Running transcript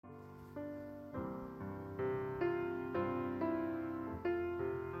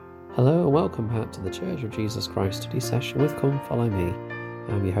Hello and welcome back to the Church of Jesus Christ study session with Come Follow Me.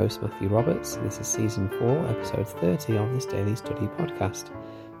 I'm your host Matthew Roberts and this is Season 4, Episode 30 of this Daily Study podcast.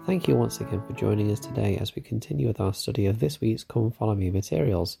 Thank you once again for joining us today as we continue with our study of this week's Come Follow Me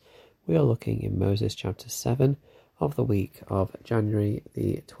materials. We are looking in Moses chapter 7 of the week of January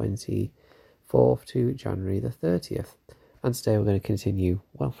the 24th to January the 30th. And today we're going to continue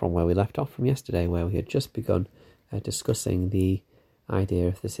from where we left off from yesterday, where we had just begun discussing the idea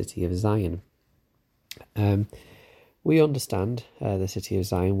of the city of Zion. We understand the city of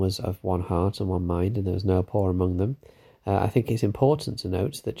Zion was of one heart and one mind, and there was no poor among them. I think it's important to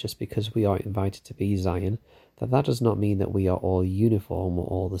note that just because we are invited to be Zion, that does not mean that we are all uniform or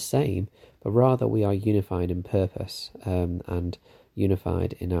all the same, but rather we are unified in purpose and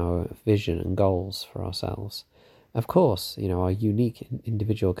unified in our vision and goals for ourselves. Of course, our unique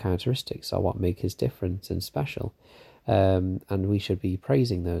individual characteristics are what make us different and special. And we should be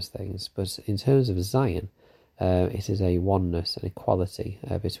praising those things. But in terms of Zion, it is a oneness and equality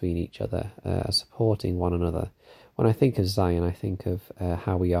between each other, supporting one another. When I think of Zion, I think of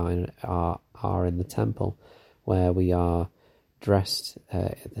how we are in the temple, where we are dressed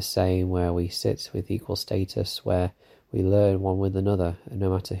the same, where we sit with equal status, where we learn one with another. And no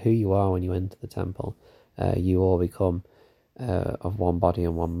matter who you are when you enter the temple, you all become of one body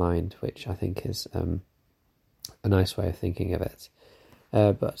and one mind, which I think is a nice way of thinking of it.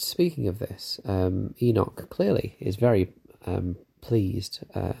 But speaking of this, Enoch clearly is very pleased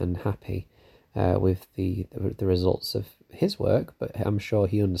and happy with the results of his work, but I'm sure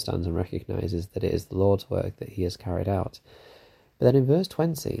he understands and recognises that it is the Lord's work that he has carried out. But then in verse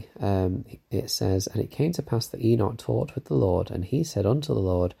 20, it says, "And it came to pass that Enoch talked with the Lord, and he said unto the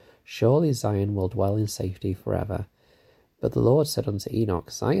Lord, Surely Zion will dwell in safety forever. But the Lord said unto Enoch,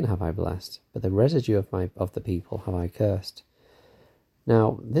 Zion have I blessed, but the residue of the people have I cursed."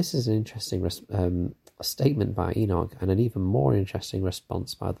 Now, this is an interesting statement by Enoch, and an even more interesting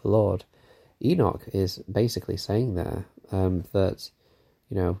response by the Lord. Enoch is basically saying there that,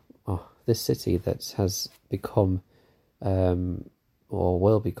 this city that has become, or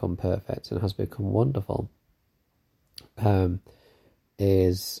will become perfect and has become wonderful,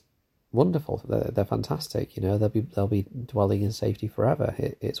 is wonderful. They're fantastic. They'll be dwelling in safety forever.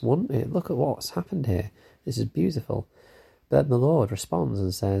 Look at what's happened here. This is beautiful. But the Lord responds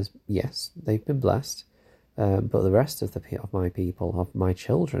and says, "Yes, they've been blessed, but the rest of my people, of my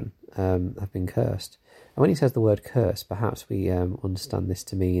children, have been cursed." And when he says the word "curse," perhaps we understand this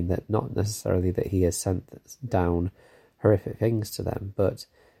to mean that not necessarily that he has sent down horrific things to them, but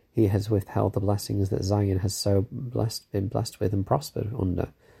he has withheld the blessings that Zion has so been blessed with and prospered under.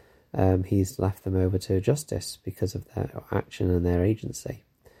 He's left them over to justice because of their action and their agency.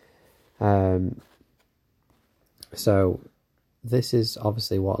 So this is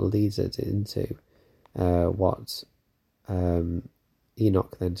obviously what leads it into what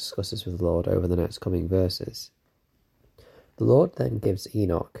Enoch then discusses with the Lord over the next coming verses. The Lord then gives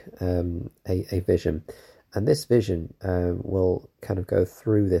Enoch a vision, and this vision will kind of go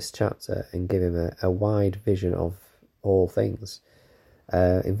through this chapter and give him a wide vision of all things.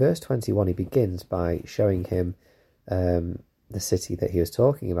 In verse 21, he begins by showing him the city that he was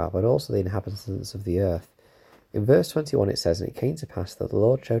talking about, but also the inhabitants of the earth. In verse 21 it says, "And it came to pass that the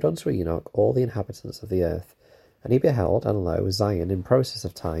Lord showed unto Enoch all the inhabitants of the earth. And he beheld, and lo, Zion in process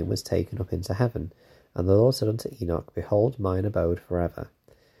of time was taken up into heaven. And the Lord said unto Enoch, Behold, mine abode forever."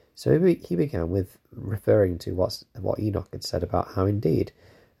 So he began with referring to what Enoch had said about how indeed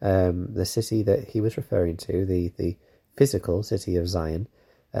the city that he was referring to, the physical city of Zion,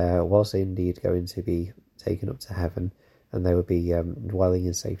 was indeed going to be taken up to heaven, and they would be dwelling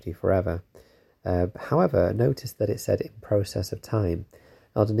in safety forever. However, notice that it said in process of time.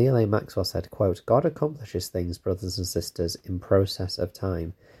 Elder Neil A. Maxwell said, quote, "God accomplishes things, brothers and sisters, in process of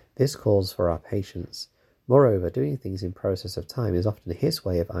time. This calls for our patience. Moreover, doing things in process of time is often his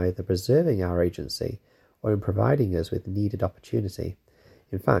way of either preserving our agency or in providing us with needed opportunity.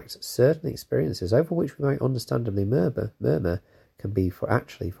 In fact, certain experiences over which we might understandably murmur can be for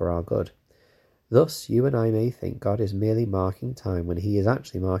our good. Thus, you and I may think God is merely marking time when he is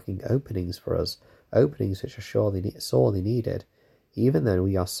actually marking openings for us, openings which are sorely needed. Even then,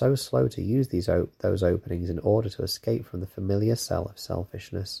 we are so slow to use those openings in order to escape from the familiar cell of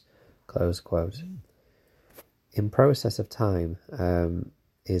selfishness." Close quote. In process of time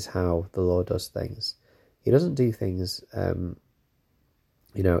is how the Lord does things. He doesn't do things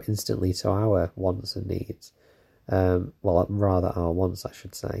instantly to our wants and needs. Rather our wants, I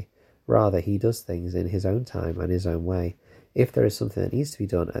should say. Rather, he does things in his own time and his own way. If there is something that needs to be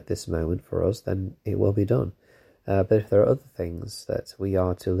done at this moment for us, then it will be done. But if there are other things that we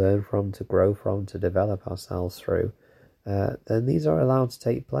are to learn from, to grow from, to develop ourselves through, then these are allowed to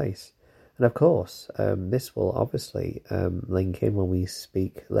take place. And of course, this will obviously link in when we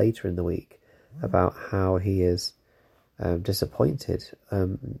speak later in the week about how he is disappointed,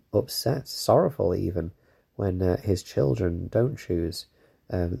 upset, sorrowful even, when his children don't choose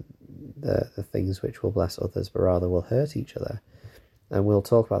the things which will bless others, but rather will hurt each other. And we'll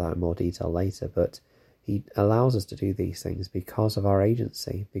talk about that in more detail later, but he allows us to do these things because of our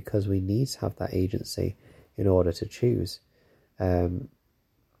agency, because we need to have that agency in order to choose.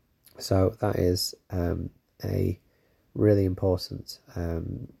 So that is a really important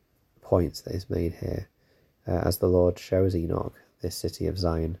point that is made here, as the Lord shows Enoch this city of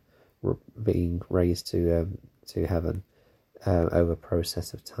Zion being raised to heaven over a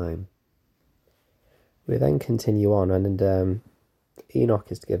process of time. We then continue on, and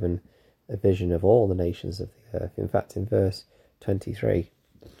Enoch is given a vision of all the nations of the earth. In fact, in verse 23,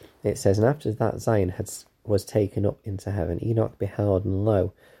 it says, "And after that Zion was taken up into heaven, Enoch beheld, and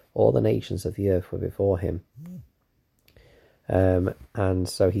lo, all the nations of the earth were before him." And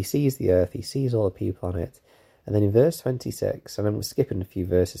so he sees the earth, he sees all the people on it. And then in verse 26, and I'm skipping a few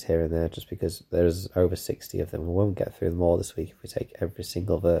verses here and there just because there's over 60 of them. We won't get through them all this week if we take every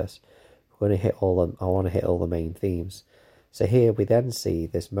single verse. We're going to hit all them. I want to hit all the main themes. So here we then see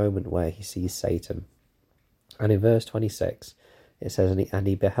this moment where he sees Satan. And in verse 26, it says, and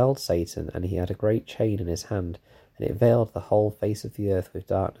he beheld Satan, and he had a great chain in his hand, and it veiled the whole face of the earth with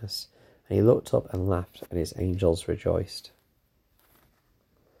darkness. And he looked up and laughed, and his angels rejoiced.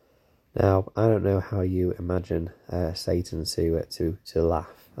 Now, I don't know how you imagine Satan to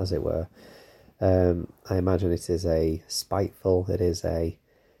laugh, as it were. I imagine it is a spiteful, it is a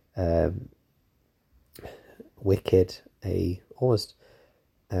wicked, a almost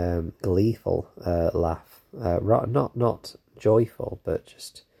gleeful laugh. Not joyful, but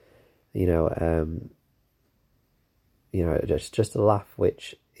just just a laugh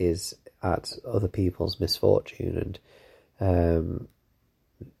which is at other people's misfortune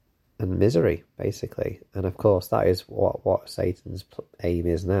and misery, basically. And of course, that is what Satan's aim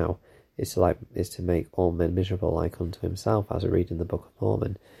is now, is to make all men miserable like unto himself, as we read in the Book of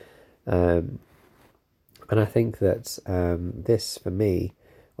Mormon. And I think that this, for me,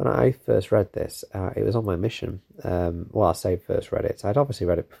 when I first read this, it was on my mission. Well, I say first read it. I'd obviously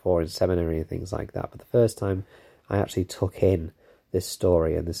read it before in seminary and things like that, but the first time I actually took in this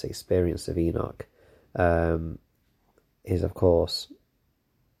story and this experience of Enoch is, of course,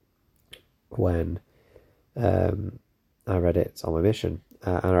 when I read it on my mission.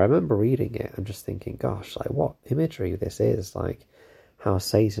 And I remember reading it and just thinking, gosh, like what imagery this is, like how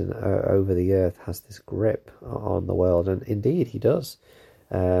Satan over the earth has this grip on the world. And indeed he does.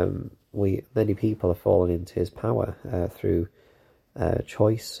 Many people have fallen into his power through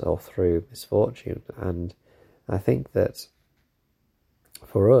choice or through misfortune. And I think that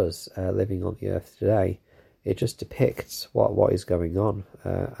for us living on the earth today, it just depicts what is going on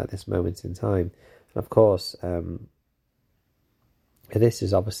at this moment in time. And of course, this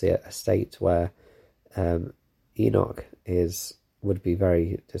is obviously a state where Enoch would be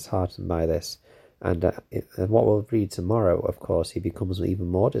very disheartened by this. And what we'll read tomorrow, of course, he becomes even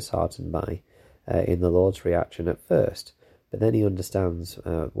more disheartened by in the Lord's reaction at first. But then he understands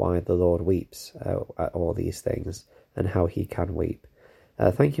why the Lord weeps at all these things and how he can weep.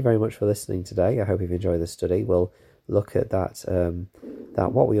 Thank you very much for listening today. I hope you've enjoyed the study. We'll look at that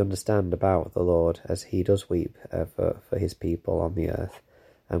what we understand about the Lord as he does weep for his people on the earth,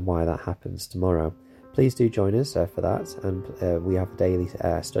 and why that happens tomorrow. Please do join us for that, and we have a daily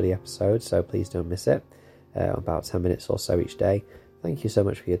study episode, so please don't miss it, about 10 minutes or so each day. Thank you so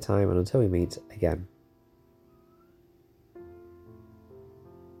much for your time, and until we meet again.